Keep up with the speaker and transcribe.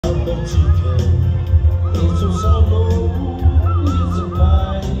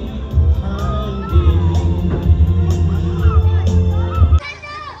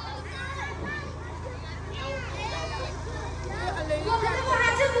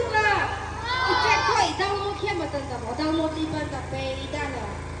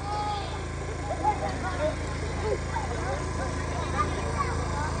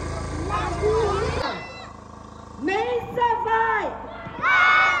Meisavaih!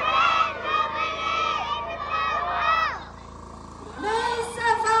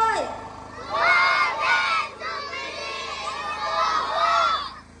 Meisavaih!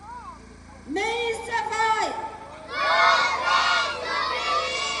 Meisavaih!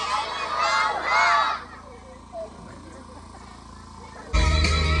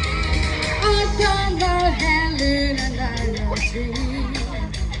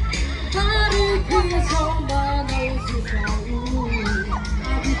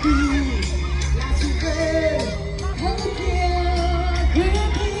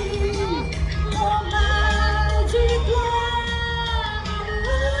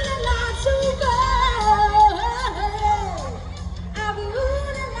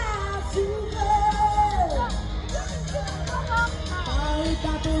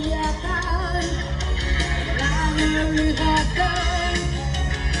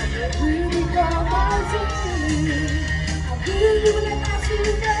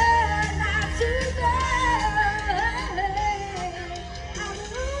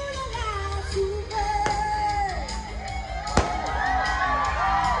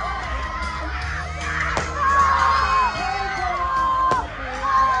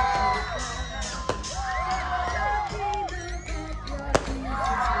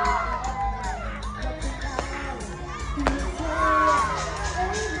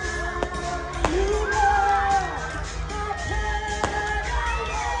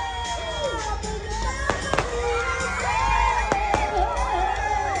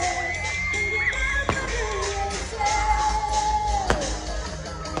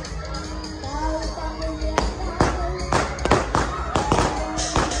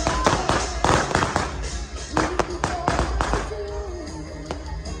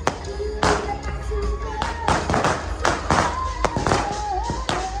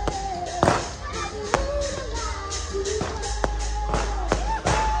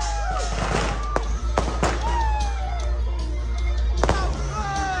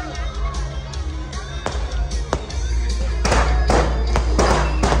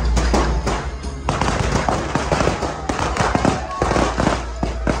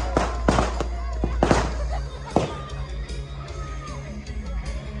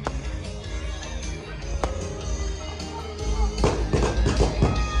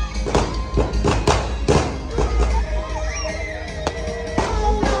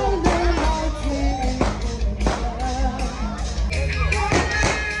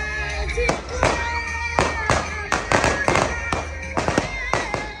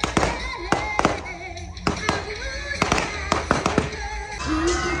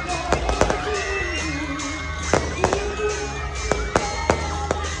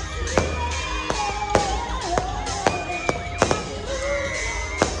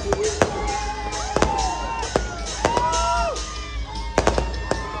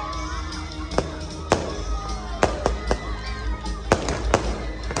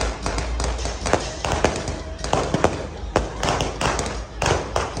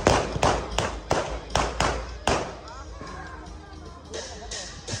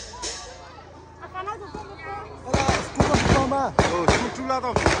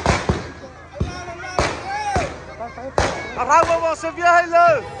 Ze viens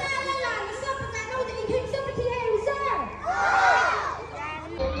là.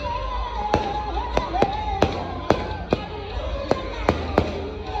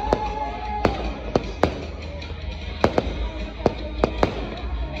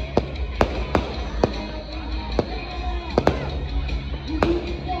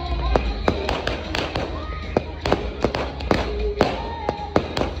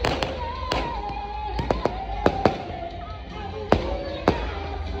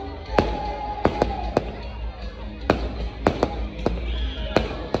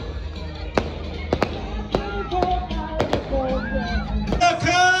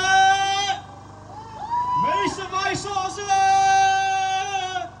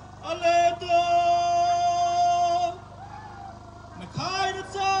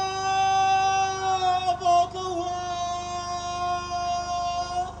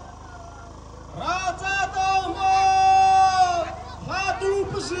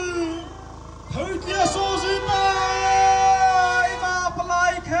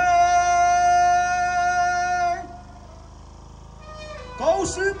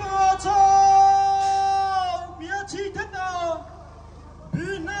 是莫愁，别气他那，别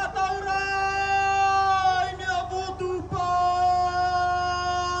那到来，别不独白，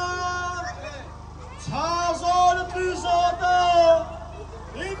插上了绿色的，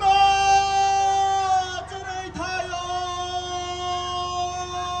你们这里太阳，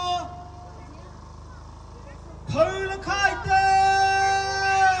推了开的，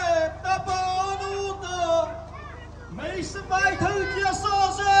大包路的。Meisavaih kia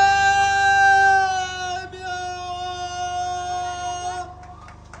sose mia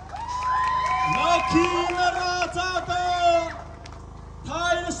Nakina ratata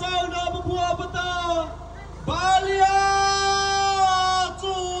Thai na sao na bapua bata Balia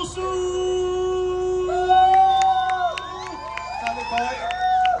Tusu Sabi ko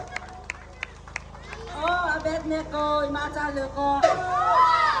abet nè coi mà cha lừa con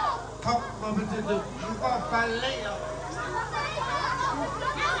Không mà mình sẽ được chúng ta phải lấy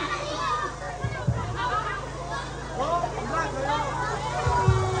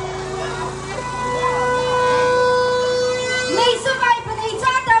Meisavaih penay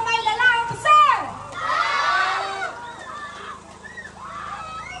chata may lalaki pa sir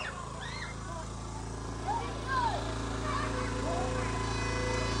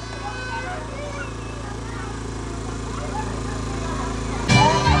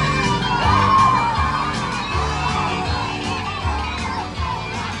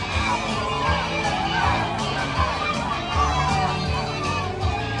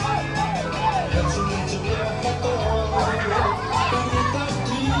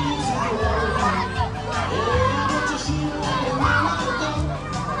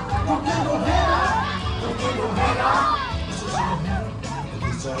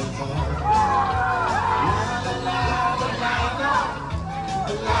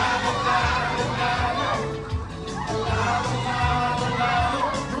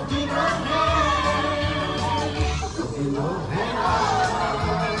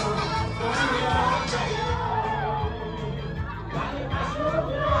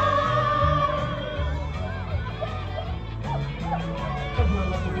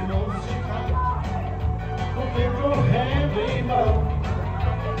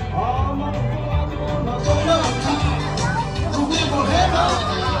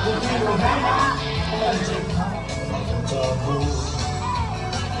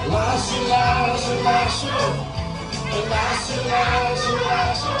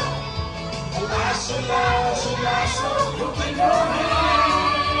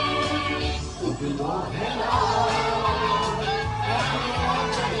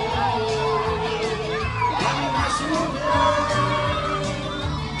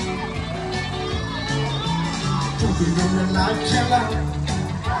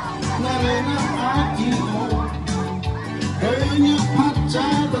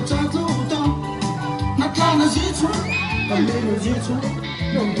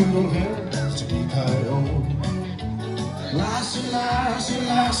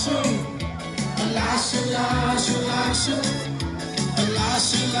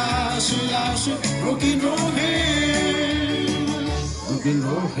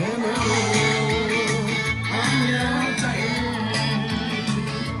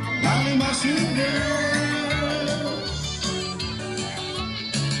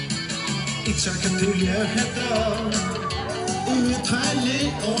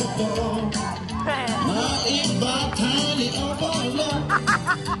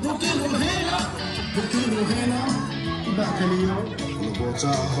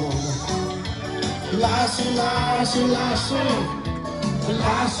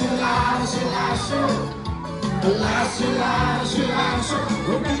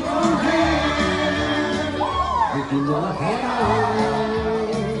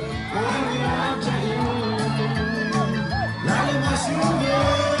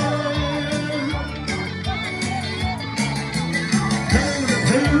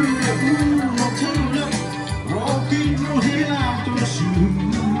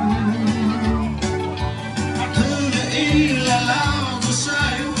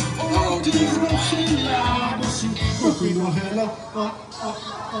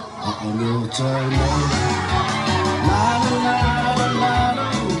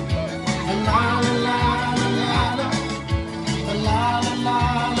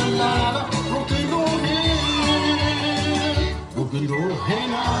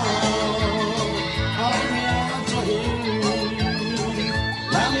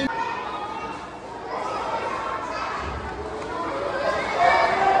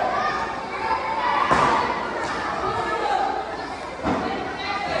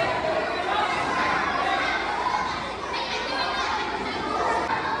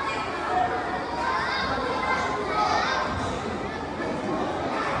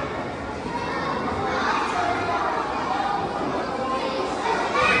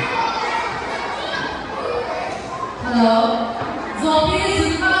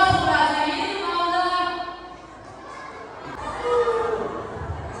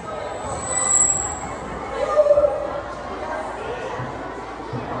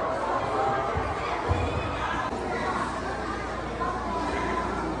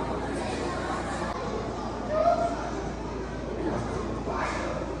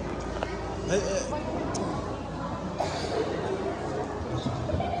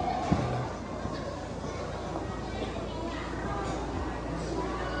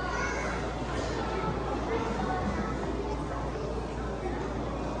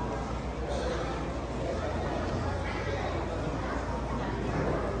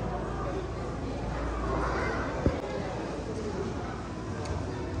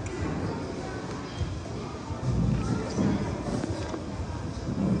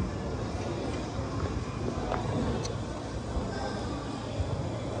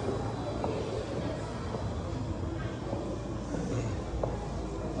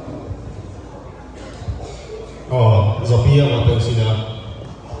Zopia mà tự xin nào.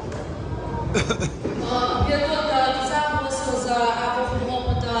 Biết được thì sao một số giờ áp dụng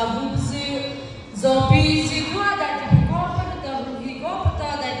một vùng gì Zopi gì qua đại thì có phải là thì có phải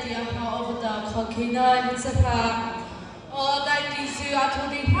là đại thì họ ở đó khó khăn nên sẽ là đại thì gì ở chỗ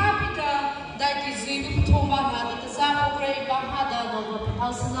đi phát bị cả đại thì gì bị thua mà hả thì sao một cái bằng hả đó nó bị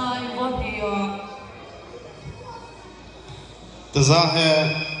tháo sinh lại vô thì Thực ra là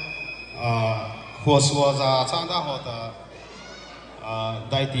hồ sơ ra trang đã họ đã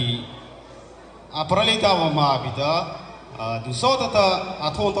đại thì Apralita mà bị đó du số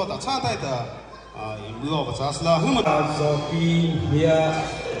đó thôn đó trang đại đó mưa và giá là hơn mà Zopi bia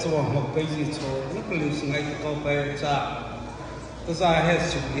cho một cái gì cho nước lưu sinh ngay có phải cha thực ra hết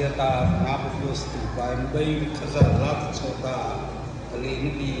sự bia ta ngáp bút từ bài bây thực ra là cho ta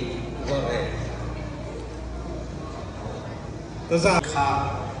lên đi rồi thực ra khá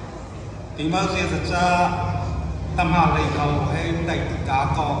thì mà sẽ cha tâm hạ lấy cầu hay đại cả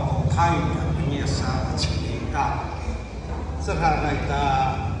có khai nghĩa sa chỉ cả rất là đại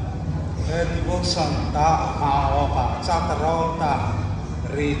ta devotion ta maopa chatro ta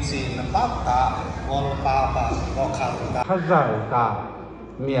richi napata volpata vokhata khazai ta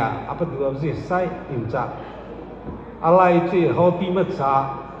mia apadu ji sai imcha alai chi hoti ma cha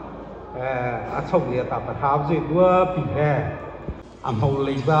achok ya ta pathab ji dua pi he amhol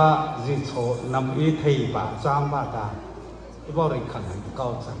leiba ji cho nam e thei ba cham ba ta ibo ri khan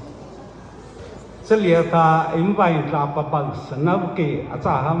kau cha Seliata invite la papal sanavke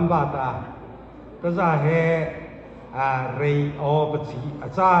acha hambata taza he rei obati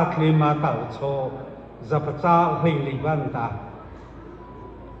acha klima ta cho zapacha heilibanta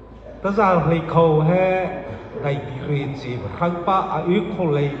taza hei kho he dai ri chi khangpa a u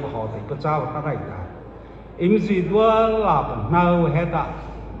kholei ho dai pacha ta rai ta imzi dwa la nau he ta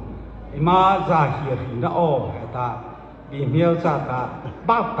ima za hi ri na o he ta bị miêu cha ta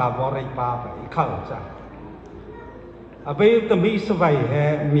bác ta vào đây ba phải khảo cha, à bây giờ Meisavaih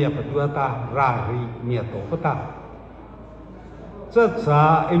he miệt đua ta ra ri miệt tổ ta, chắc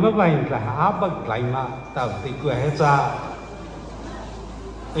cha em vậy là áp bậc lại mà tao thì cứ hết cha,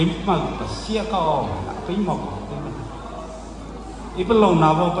 em mà xia cao, em mà em lâu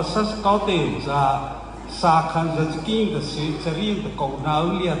nào vào bớt sát cao tiền cha, sa khăn rất kinh cái sự chỉ riêng cái câu nào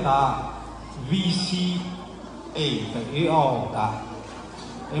liệt ta VC cái ta,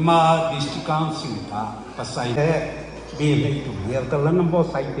 em mà district council ta, pasai he, biên hệ chủ yếu ta lần năm bao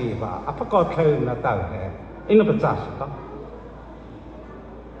sai tệ và áp có theo na tao he, em nó bắt chặt đó,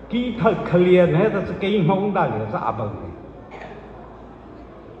 kỹ thuật clear he ta sẽ cái mong đại là sao bằng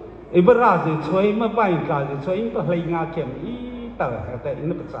em bây giờ thì chơi mà bay ra thì chơi em có hay ngã kiếm ý tao he ta em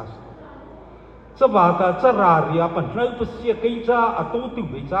nó bắt chặt, sao bà ta sao ra thì áp nó bớt xia cái cha, à tu tu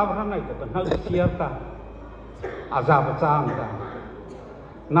bị cha vào này thì nó bớt xia ta. Azab chang ta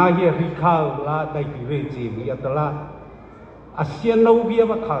na ye ri khao la dai pi re chi bi atala asian no bia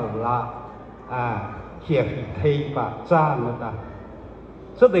ba khao la here hi thei ba cha na ta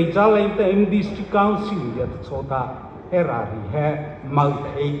so dei cha lai te in district council ya cho ta era ri he mau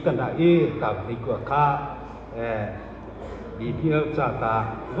thei ta na e ta dei ko kha bi pia cha ta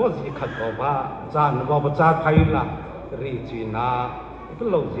wo ji khat ko ba cha na ba cha thai la ri chi na cái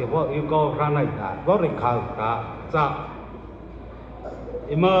lâu gì vợ yêu cầu ra này ta vợ đi khảo ta cha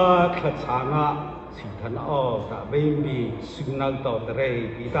em mà khát sáng chỉ thân ta bên bị sinh năng tàu tây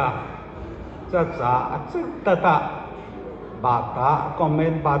bị ta cha cha chắc ta bà ta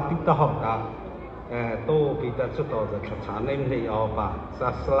comment bà tích ta học ta tô bị ta chút tàu khát sáng em này bà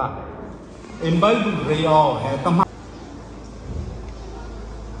cha sla em bây giờ rồi hè tâm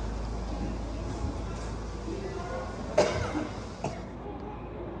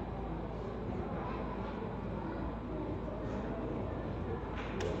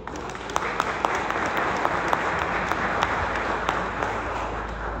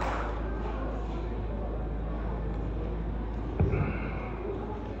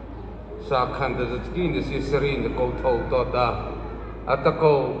sa khan da skin da si serin da ko thau to da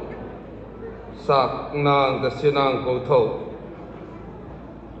atako sa nang da sinang ko thau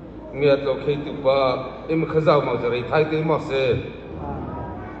miat lo khei tu ba im khazau ma zari thai te mo se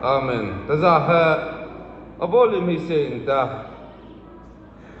amen da za ha aboli mi se da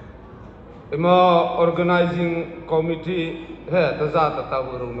ima organizing committee है तज़ा तता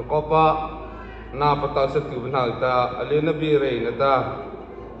वरुण कोपा ना पता सकती बनाता अलेना भी रही नता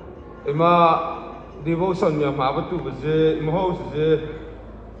इमा डिवोशन में माबतु बजे इमहोस जे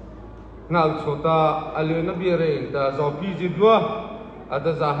नाल छोटा अलेना भी रही नता जोपी जिद्वा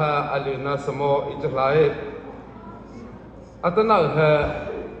अतज़ा है अलेना समो इचलाए अतना है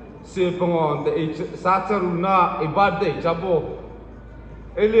से पंगों ते साचरुना इबादे जाबो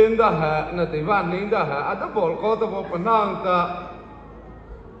एलियंदा है न तेवान निंदा है अदा बोल को तो वो पनांग ता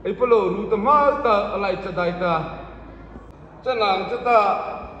इपलो रूट माल ता अलाई चदाई ता चनांग चता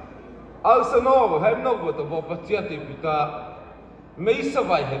अलसनो है नो वो तो वो बच्चियाती पिता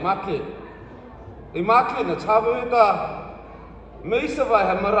मेइसवाई है माके न छाबे ता मेइसवाई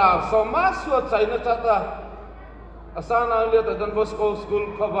है मरा सोमासुआ चाइना चाता असाना लिया ता डन बॉस्को स्कूल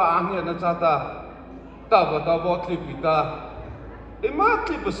खबा आंगे न चाता तब वो पिता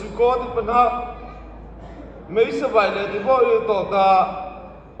इमातली बसुको दी पना मेइसवाई ले दी वो ये तो ता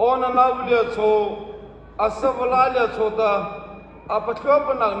ओना नावलिया छो असवलालिया छो ता अपच्यो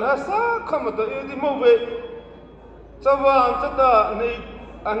पना नसा खम तो ये दी मोवे सवान चता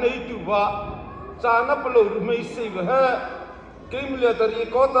नहीं तुवा चाना पलो मेइसेव है किमलिया तरी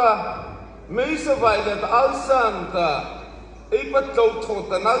कोता मेइसवाई ले ता अलसन ता इपत चौ छो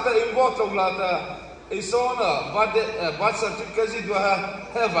ता नाता इवो चौला ता इसोना बात सर्टिफिकेट जी जो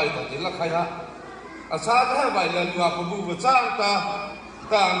है भाई तो दिल खाया अच्छा है भाई ललुआ पबू बचाता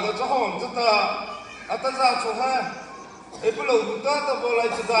तांग तो हम चता अतजा छो है इपलो रुता तो बोला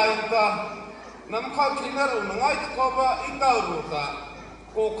चदायंता नमखा किनर उनगाई तो बा इता रुता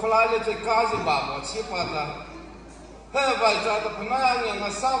को खलाले चे काजी बाबा छिपाता है भाई चाता पनाया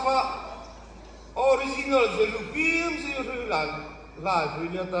नसावा ओरिजिनल जे लुपीम जी ला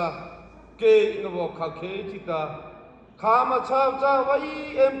फिलियता के नवो खाखे चिता खामा चा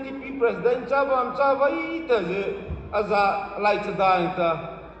वही एमटीपी प्रेसिडेंट चा वही तजे अजा लाइट दाइता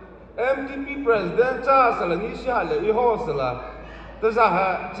एमटीपी प्रेसिडेंट चा सलनी शाले इहो सला तजा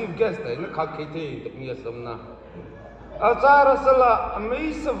है चीफ गेस्ट है न खाखे थे तकनिया समना अचार सला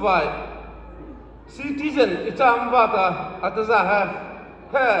मेइसवाई सिटीजन इचाम बाता अतजा है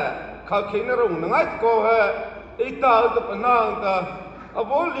खाखे न रंग नंगाई को है इता तो पनांग ता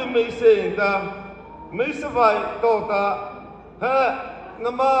अबोली मेइसेंदा मेइसवाई तोता है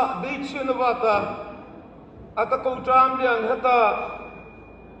नमा दीक्षिण बाता अतको ट्राम्बियन हता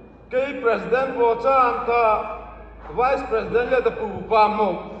के प्रेसिडेंट बोचान ता वाइस प्रेसिडेंट ले ता पुपामो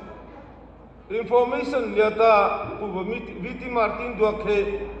इंफॉर्मेशन ले ता पुब वीटी मार्टिन दुखे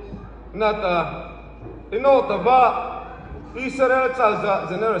नता इनो तबा इसराइल चालजा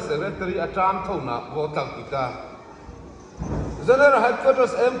जनरल सेक्रेटरी अट्राम थोना वो तलपिता जनरल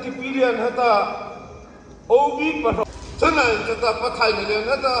हेडक्वार्टर्स एमटीपी लियन हता ओबी पर चना जता पथाई ने लियन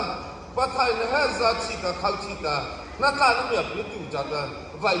हता पथाई ने है जाची का खालची का नता न या पितु जाता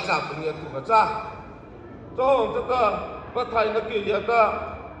वाई जा पुनिया तु बचा तो जता पथाई न के लियता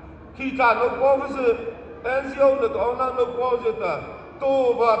खीचा नो कोवस एनजीओ न तो ना नो कोवजता तो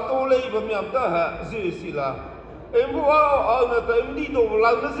बा तो ले बम्याम ता है जेसिला एमबुआ औ न त एमडी तो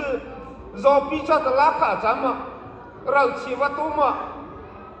ला न से जो पीछा त लाखा जामा राउ छिवा तो मा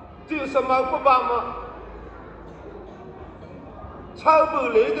जी समा को बामा छाबु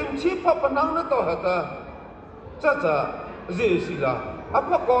ले दम छि पपनांग न तो हता चाचा जेसिला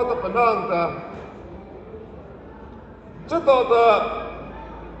apa ko ta panang ta chato ta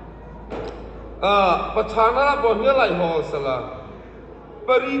pachana bo nya lai ho sala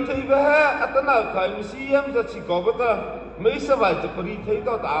pari thei ba ha atana khai misiam za chi ko ba ta meisavaih ta pari thei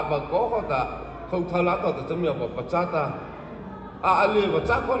to ta ba ko ho ta khau thala to ta chamya ba pachata ale ba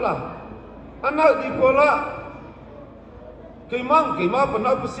cha ko la ana di ko la keima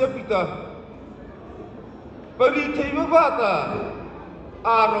pana pusia pita pari thei ba ta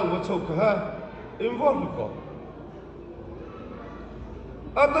aro ba chok ha involve ko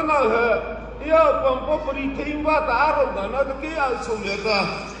atana ha ya pampo pari thei ba ta aro na na ke al chung le ta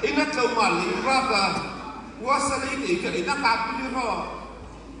ina chau ma li ba ta wa sa le ni ke ina ka pi ro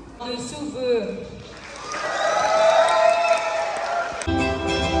de souveur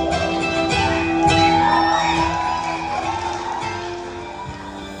Thank you.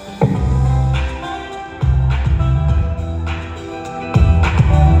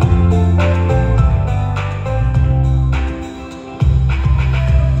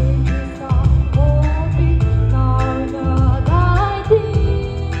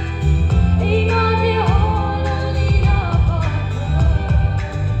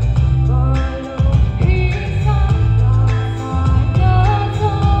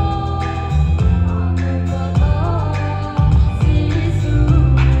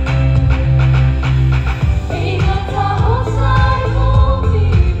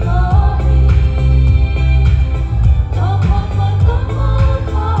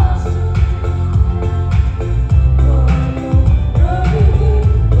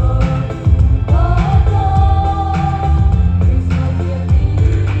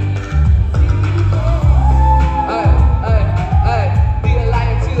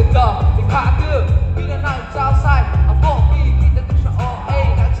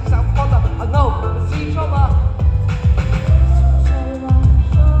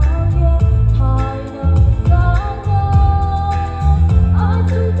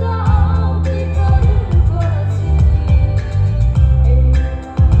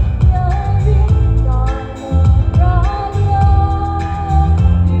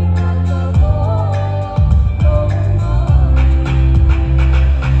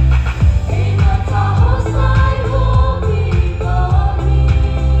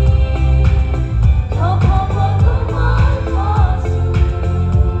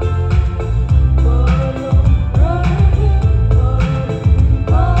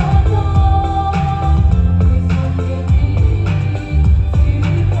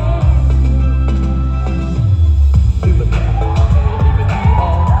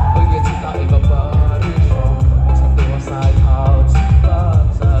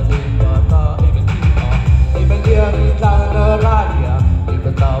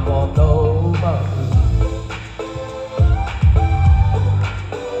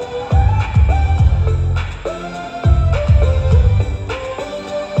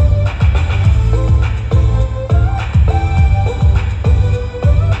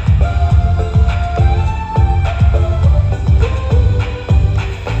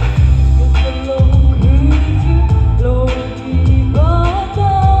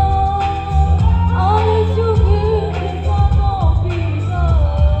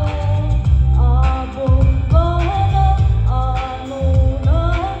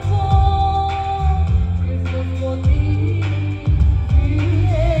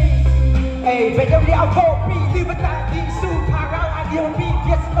 Đâu đi ao vô bị lưu bất tại đi su thả ra ai điều bị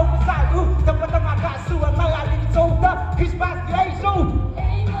biết đâu có sai u tập bắt tăng cả su mà lại đi sâu đó Christmas day su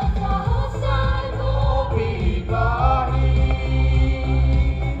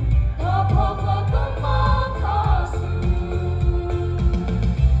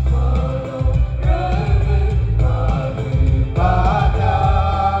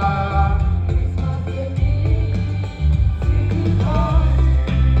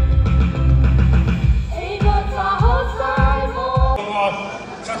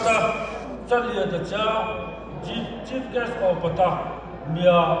chief guest of Pata,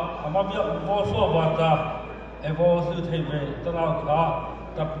 Mia, Amabia, Boso Vata, Evo Sutave, Tanaka,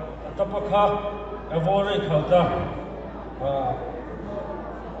 Tapaka, Evore Kata,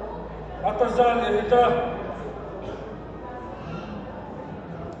 Atazan,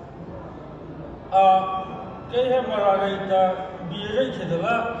 Kehamarita, Biri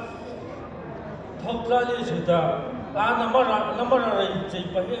Kidala, Toklali Sita. Namara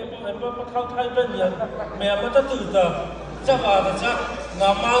Chipa, how Taiwan, Mamata Tuta, Java,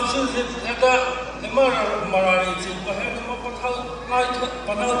 Namal Sita, Namara Chipa,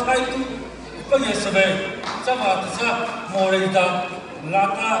 Panal Taitu, Panyasabe, Java, Morita,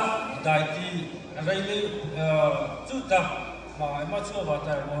 Lata, Daiti, Rayli, Tuta, my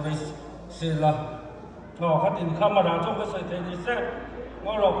Matsovata, Moris, Silla. No, had in Camara, Thomas, I said,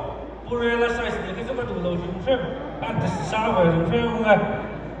 Moro. Purela size ni kita betul betul film, antes sahaja film lah.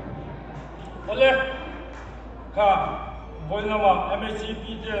 Oleh, kah, boleh nama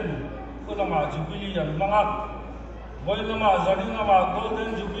MSCP dan, kau nama Jubilee yang mana, boleh nama jadi nama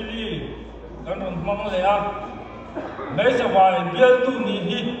Golden Jubilee, kan mana leh, Meisavaih biar tu ni,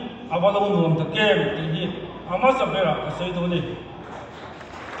 awal orang tu game ni, amat sebera kesai tu ni.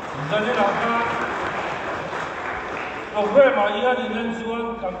 Jadi nak program ayah ni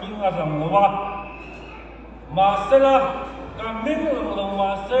lensuan kambing asam lawa, masalah kambing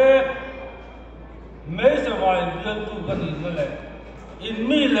lawa se, Meisavaih biar tu kan ini le,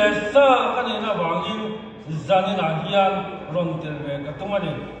 ini lesa kan ini bangin, jadi nahian rontel me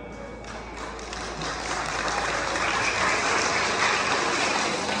ketumani.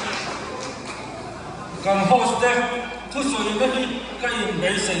 Kan host deh, tu soalnya ni kain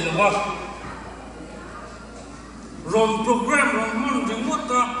Meisavaih lawa. Ron program ron mon remote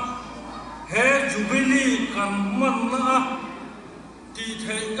ta he Jubilee kan man na ti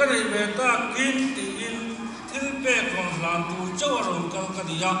thei ka rei ve ta kin ti in thil pe kon lan tu chaw ron kal ka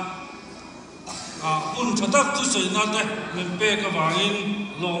dia un chatak tu sei na de min pe ka wangin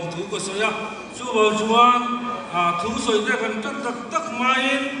long thu ko soya chu bo chuan thu soi de kan tak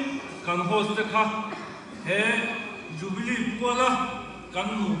main kan host de kha he Jubilee pola kan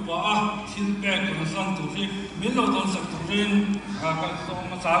lupa feedback kan sang tu fi min lo don sak tu rin kan so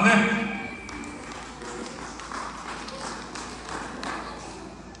ma sa ne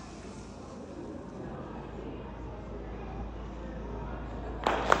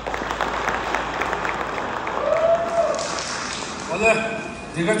oleh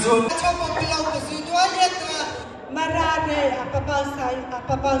diga chu Coba bilang ke situ aja tuh marade apa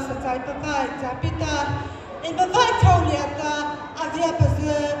bangsa papai capita in bapak tahu lihat avia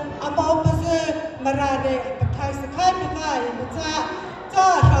pase amau pase marade pakai sekai papai baca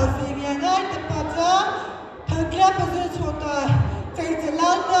housing yang lain terpaca kerja pase contoh saya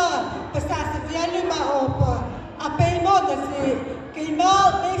celana pasal sevian lima apa yang mau nasi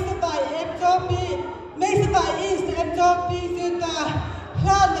kemal Meisavaih East MJP sudah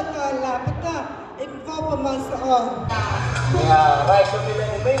lalu kalau kita info pemasaran. Ya, baik kita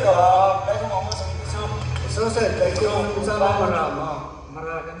ini kalau kita mau masuk itu, selesai itu sama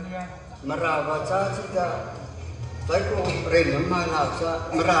merakan dia, merawat saja. Baik orang mana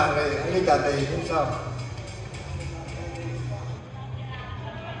saja merawat ini jadi itu.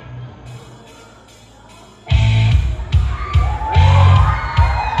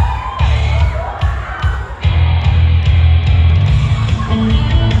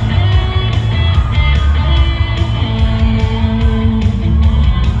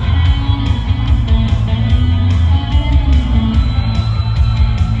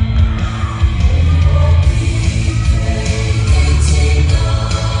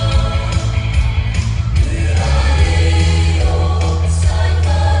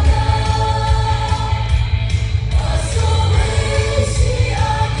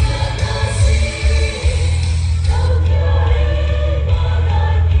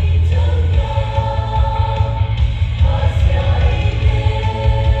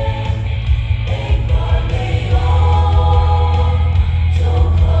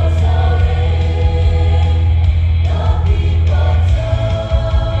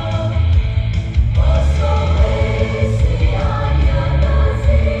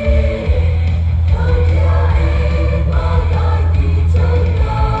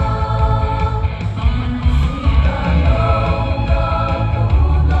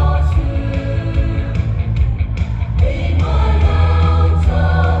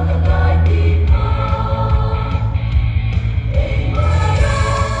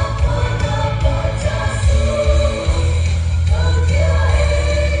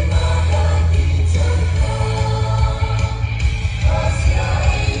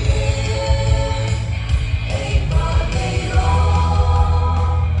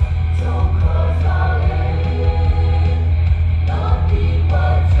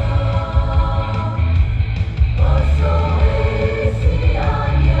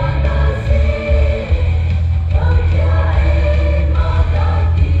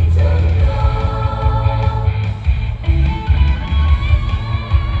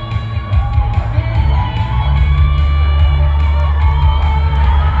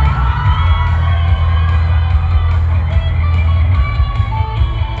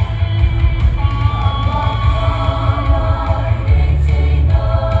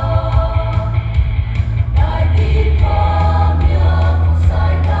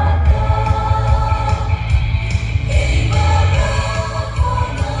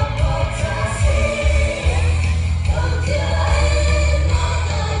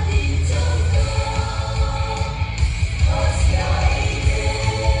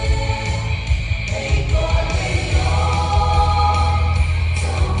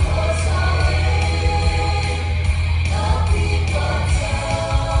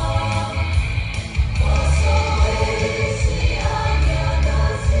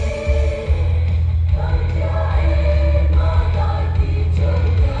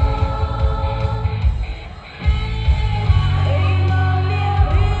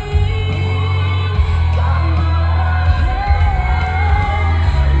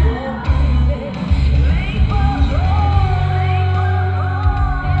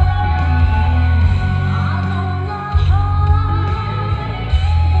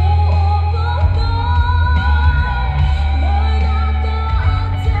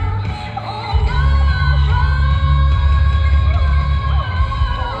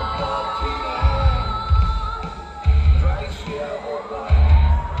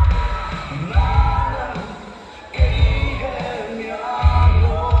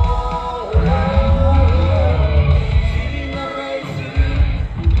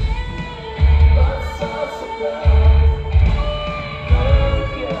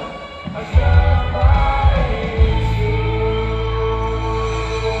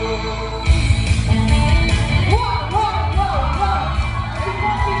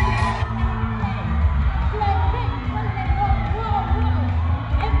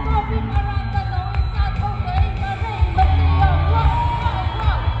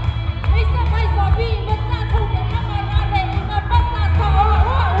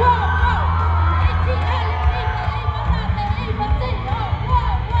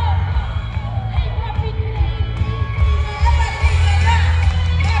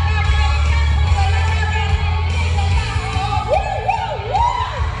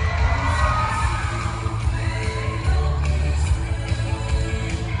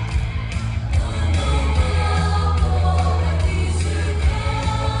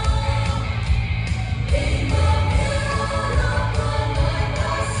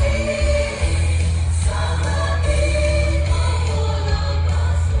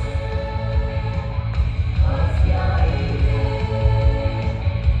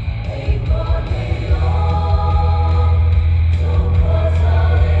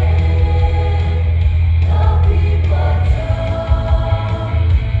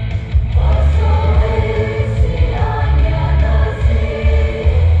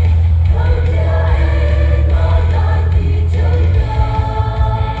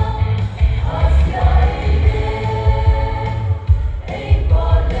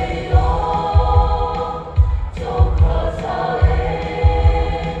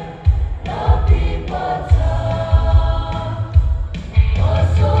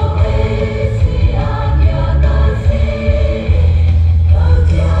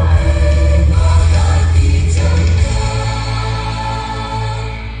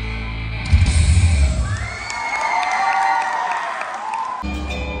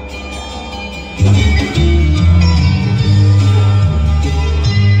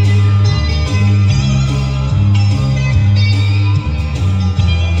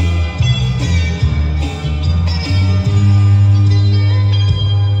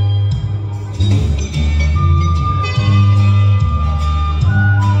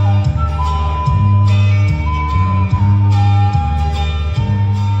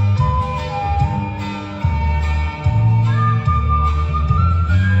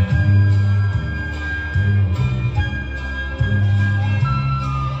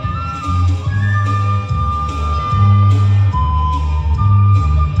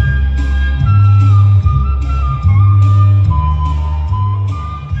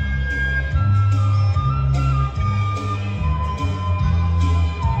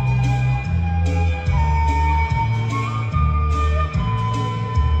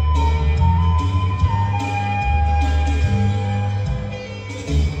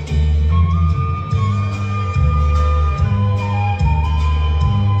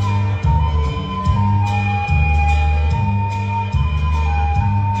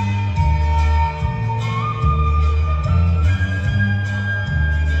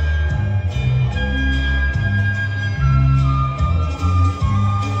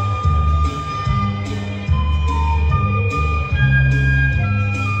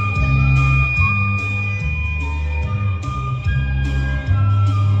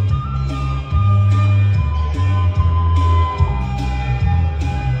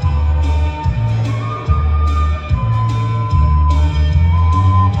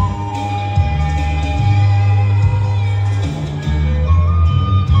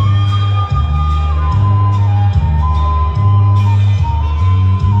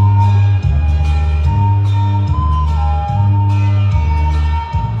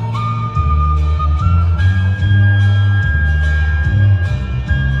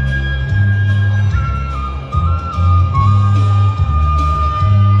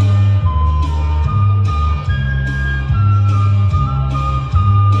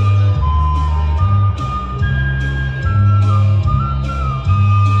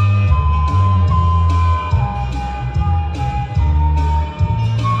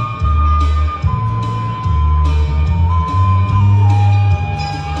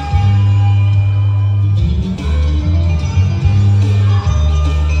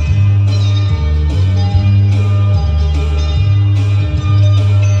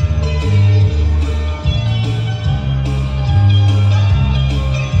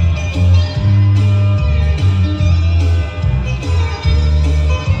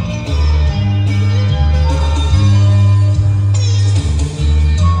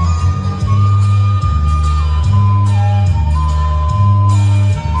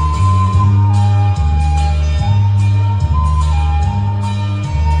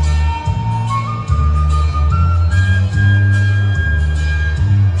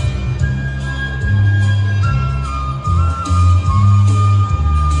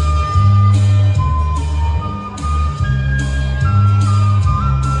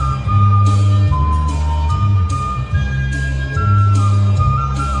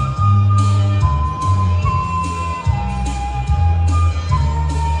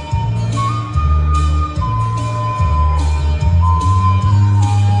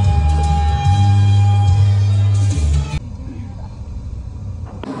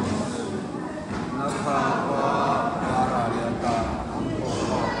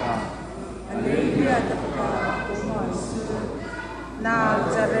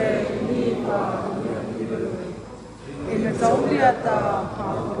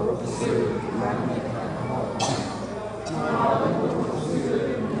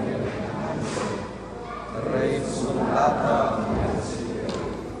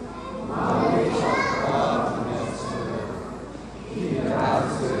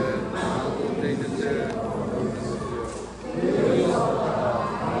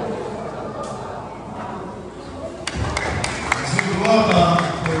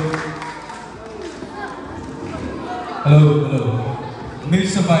 Hello.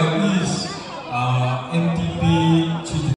 Meisavaih, please.